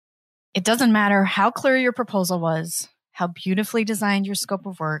It doesn't matter how clear your proposal was, how beautifully designed your scope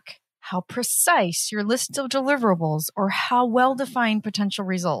of work, how precise your list of deliverables, or how well-defined potential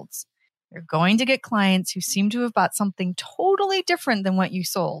results. You're going to get clients who seem to have bought something totally different than what you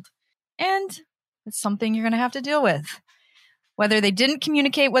sold. And it's something you're going to have to deal with. Whether they didn't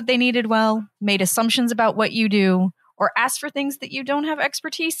communicate what they needed well, made assumptions about what you do, or asked for things that you don't have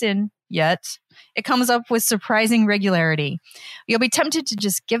expertise in yet, it comes up with surprising regularity. You'll be tempted to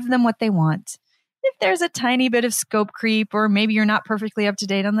just give them what they want. If there's a tiny bit of scope creep, or maybe you're not perfectly up to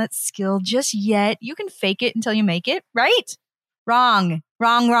date on that skill just yet, you can fake it until you make it, right? Wrong.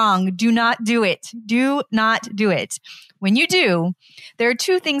 Do not do it. Do not do it. When you do, there are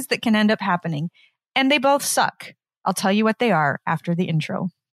two things that can end up happening, and they both suck. I'll tell you what they are after the intro.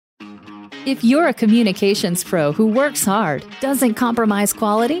 If you're a communications pro who works hard, doesn't compromise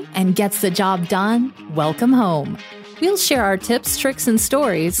quality, and gets the job done, welcome home. We'll share our tips, tricks, and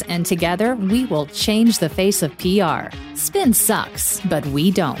stories, and together we will change the face of PR. Spin sucks, but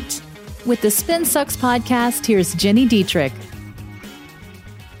we don't. With the Spin Sucks podcast, here's Jenny Dietrich.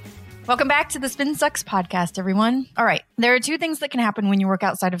 Welcome back to the Spin Sucks podcast, everyone. All right, there are two things that can happen when you work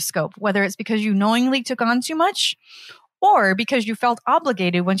outside of scope, whether it's because you knowingly took on too much or because you felt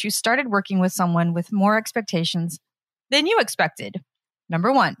obligated once you started working with someone with more expectations than you expected.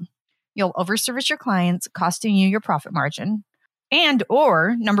 Number one, you'll overservice your clients, costing you your profit margin. And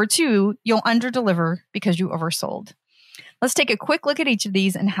or number two, you'll underdeliver because you oversold. Let's take a quick look at each of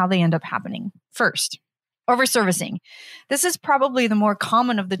these and how they end up happening. First, overservicing. This is probably the more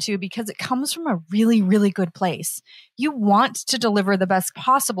common of the two because it comes from a really, really good place. You want to deliver the best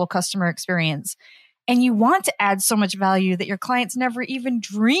possible customer experience, and you want to add so much value that your clients never even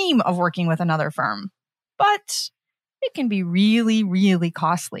dream of working with another firm. But it can be really, really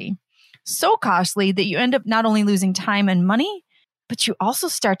costly. So costly that you end up not only losing time and money, but you also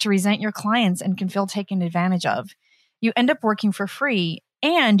start to resent your clients and can feel taken advantage of. You end up working for free,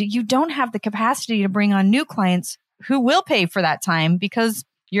 and you don't have the capacity to bring on new clients who will pay for that time because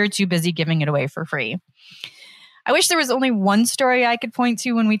you're too busy giving it away for free. I wish there was only one story I could point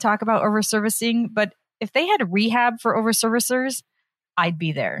to when we talk about overservicing, but if they had rehab for overservicers, I'd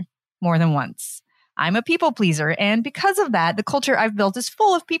be there more than once. I'm a people pleaser, and because of that, the culture I've built is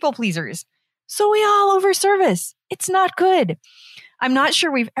full of people pleasers. So we all overservice. It's not good. I'm not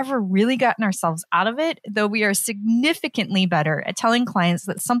sure we've ever really gotten ourselves out of it, though we are significantly better at telling clients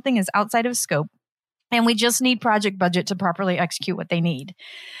that something is outside of scope and we just need project budget to properly execute what they need.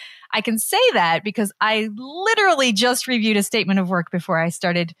 I can say that because I literally just reviewed a statement of work before I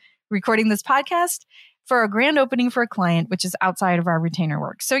started recording this podcast for a grand opening for a client, which is outside of our retainer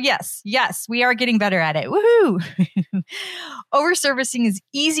work. So yes, we are getting better at it. Woohoo! Overservicing is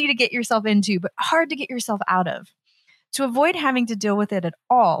easy to get yourself into, but hard to get yourself out of. To avoid having to deal with it at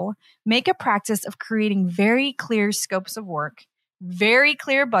all, make a practice of creating very clear scopes of work, very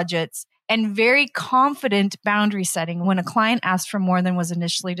clear budgets, and very confident boundary setting when a client asks for more than was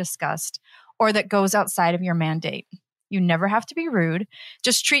initially discussed or that goes outside of your mandate. You never have to be rude.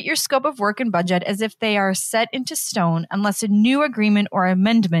 Just treat your scope of work and budget as if they are set into stone unless a new agreement or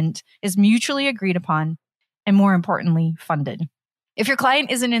amendment is mutually agreed upon and, more importantly, funded. If your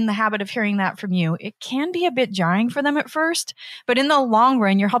client isn't in the habit of hearing that from you, it can be a bit jarring for them at first, but in the long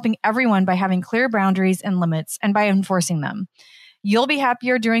run, you're helping everyone by having clear boundaries and limits and by enforcing them. You'll be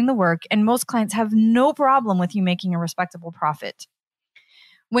happier doing the work, and most clients have no problem with you making a respectable profit.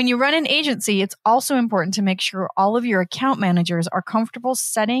 When you run an agency, it's also important to make sure all of your account managers are comfortable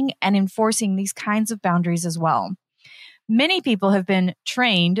setting and enforcing these kinds of boundaries as well. Many people have been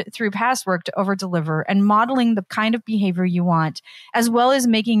trained through past work to overdeliver and modeling the kind of behavior you want, as well as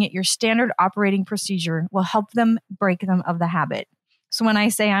making it your standard operating procedure will help them break them of the habit. So when I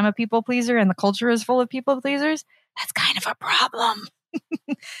say I'm a people pleaser and the culture is full of people pleasers, that's kind of a problem.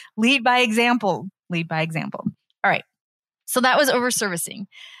 Lead by example. Lead by example. All right. So that was overservicing.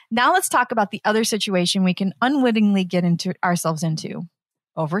 Now let's talk about the other situation we can unwittingly get into ourselves into.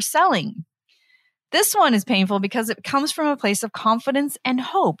 Overselling. This one is painful because it comes from a place of confidence and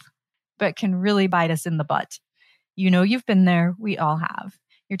hope, but can really bite us in the butt. You know you've been there. We all have.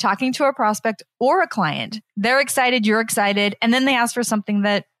 You're talking to a prospect or a client. They're excited, you're excited, and then they ask for something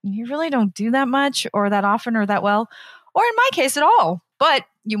that you really don't do that much or that often or that well, or in my case at all. But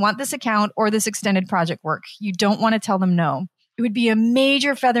you want this account or this extended project work. You don't want to tell them no. It would be a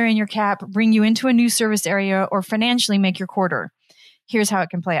major feather in your cap, bring you into a new service area, or financially make your quarter. Here's how it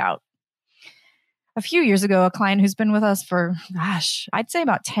can play out. A few years ago, a client who's been with us for, I'd say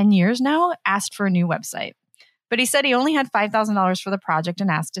about 10 years now, asked for a new website. But he said he only had $5,000 for the project and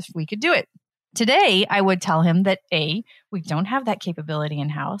asked if we could do it. Today, I would tell him that A, we don't have that capability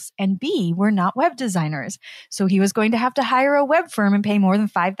in-house, and B, we're not web designers. So he was going to have to hire a web firm and pay more than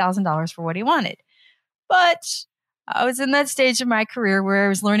 $5,000 for what he wanted. But I was in that stage of my career where I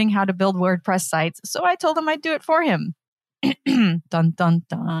was learning how to build WordPress sites, so I told him I'd do it for him. Dun, dun,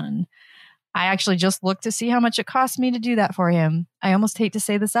 dun. I actually just looked to see how much it cost me to do that for him. I almost hate to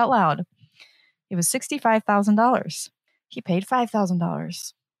say this out loud. It was $65,000. He paid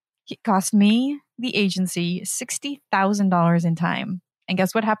 $5,000. It cost me, the agency, $60,000 in time. And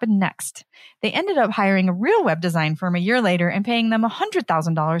guess what happened next? They ended up hiring a real web design firm a year later and paying them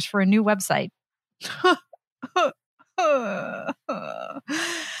 $100,000 for a new website.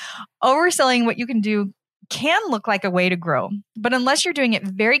 Overselling what you can do can look like a way to grow, but unless you're doing it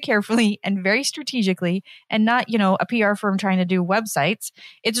very carefully and very strategically and not, a PR firm trying to do websites,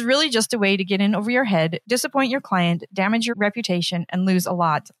 it's really just a way to get in over your head, disappoint your client, damage your reputation, and lose a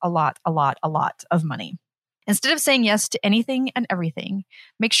lot of money. Instead of saying yes to anything and everything,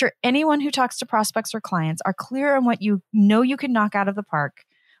 make sure anyone who talks to prospects or clients are clear on what you know you can knock out of the park,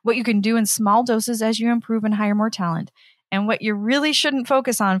 what you can do in small doses as you improve and hire more talent, and what you really shouldn't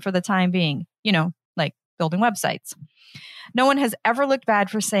focus on for the time being, like building websites. No one has ever looked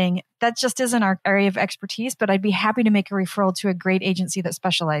bad for saying, that just isn't our area of expertise, but I'd be happy to make a referral to a great agency that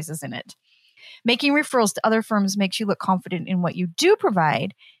specializes in it. Making referrals to other firms makes you look confident in what you do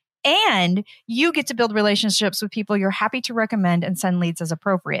provide, and you get to build relationships with people you're happy to recommend and send leads as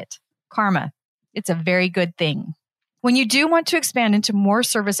appropriate. Karma. It's a very good thing. When you do want to expand into more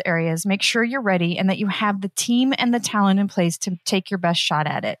service areas, make sure you're ready and that you have the team and the talent in place to take your best shot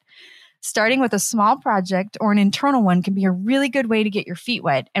at it. Starting with a small project or an internal one can be a really good way to get your feet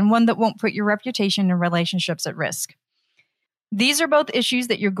wet and one that won't put your reputation and relationships at risk. These are both issues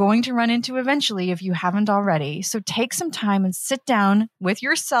that you're going to run into eventually if you haven't already. So take some time and sit down with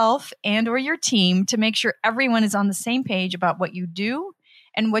yourself and or your team to make sure everyone is on the same page about what you do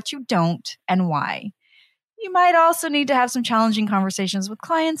and what you don't and why. You might also need to have some challenging conversations with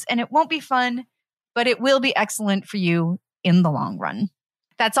clients, and it won't be fun, but it will be excellent for you in the long run.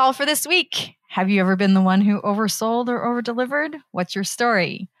 That's all for this week. Have you ever been the one who oversold or overdelivered? What's your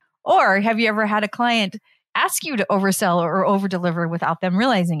story? Or have you ever had a client ask you to oversell or overdeliver without them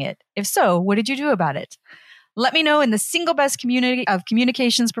realizing it? If so, what did you do about it? Let me know in the single best community of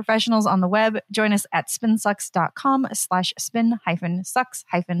communications professionals on the web. Join us at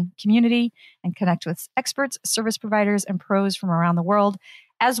spinsucks.com/spin-sucks-community and connect with experts, service providers, and pros from around the world,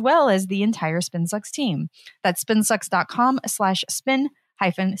 as well as the entire SpinSucks team. That's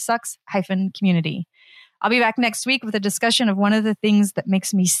spinsucks.com/spin-sucks-community. I'll be back next week with a discussion of one of the things that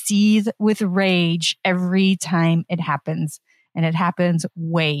makes me seethe with rage every time it happens. And it happens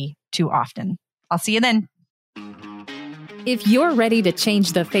way too often. I'll see you then. If you're ready to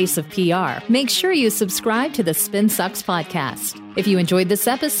change the face of PR, make sure you subscribe to the SpinSucks podcast. If you enjoyed this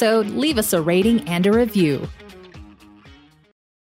episode, leave us a rating and a review.